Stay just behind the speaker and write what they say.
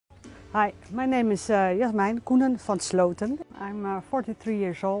Hi, my name is Jasmijn van Sloten. I'm 43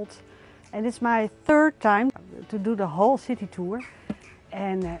 years old and it's my third time to do the whole city tour.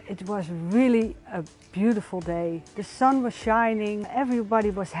 And it was really a beautiful day. The sun was shining,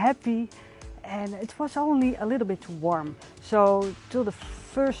 everybody was happy and it was only a little bit too warm. So till the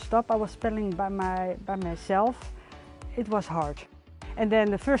first stop I was pedaling by myself. It was hard. And then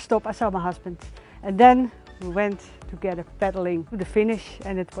the first stop I saw my husband and then we went together pedaling to the finish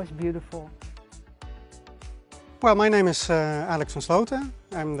and it was beautiful. Well, my name is Alex van Sloten.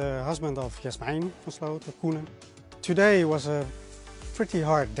 I'm the husband of Jasmijn van Sloten. Today was a pretty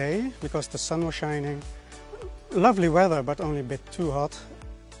hard day because the sun was shining. Lovely weather, but only a bit too hot.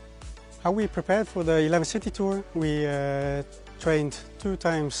 How we prepared for the 11 City Tour? We trained 2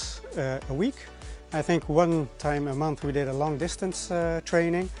 times a week. I think 1 time a month we did a long distance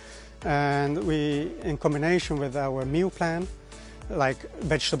training. And we, in combination with our meal plan, like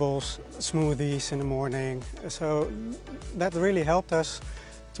vegetables, smoothies in the morning. So that really helped us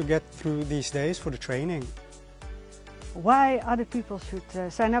to get through these days for the training. Why other people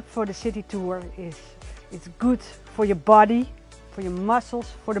should sign up for the city tour is it's good for your body, for your muscles,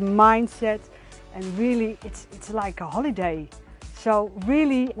 for the mindset, and really it's like a holiday. So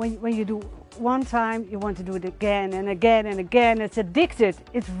really when you do one time you want to do it again and again and again. It's addicted,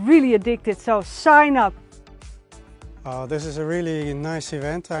 it's really addicted, so sign up. This is a really nice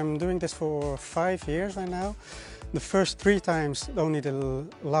event. I'm doing this for 5 years right now. The first 3 times only the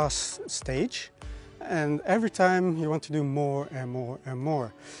last stage. And every time you want to do more and more and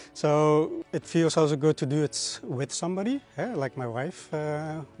more. So it feels also good to do it with somebody, like my wife.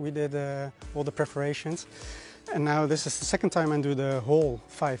 We did all the preparations. And now this is the second time I do the whole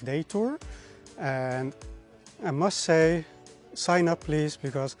 5-day tour. And I must say, sign up please,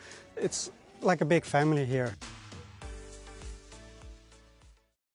 because it's like a big family here.